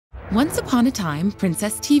Once upon a time,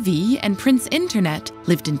 Princess TV and Prince Internet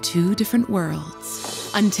lived in two different worlds.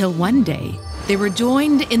 Until one day, they were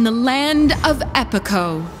joined in the land of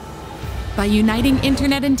EPICO. By uniting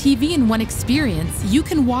Internet and TV in one experience, you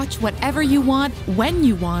can watch whatever you want, when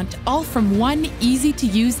you want, all from one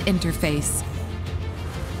easy-to-use interface.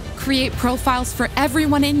 Create profiles for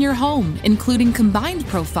everyone in your home, including combined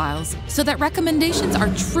profiles, so that recommendations are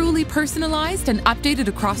truly personalized and updated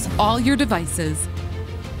across all your devices.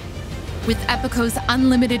 With EPICO's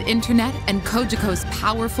unlimited internet and Cogeco's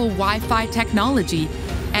powerful Wi-Fi technology,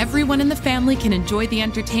 everyone in the family can enjoy the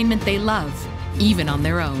entertainment they love, even on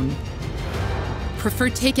their own.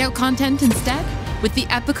 Prefer takeout content instead? With the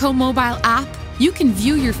EPICO mobile app, you can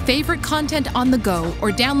view your favorite content on the go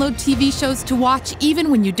or download TV shows to watch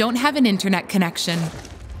even when you don't have an internet connection.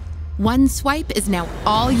 One swipe is now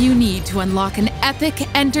all you need to unlock an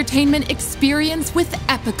epic entertainment experience with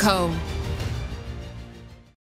EPICO.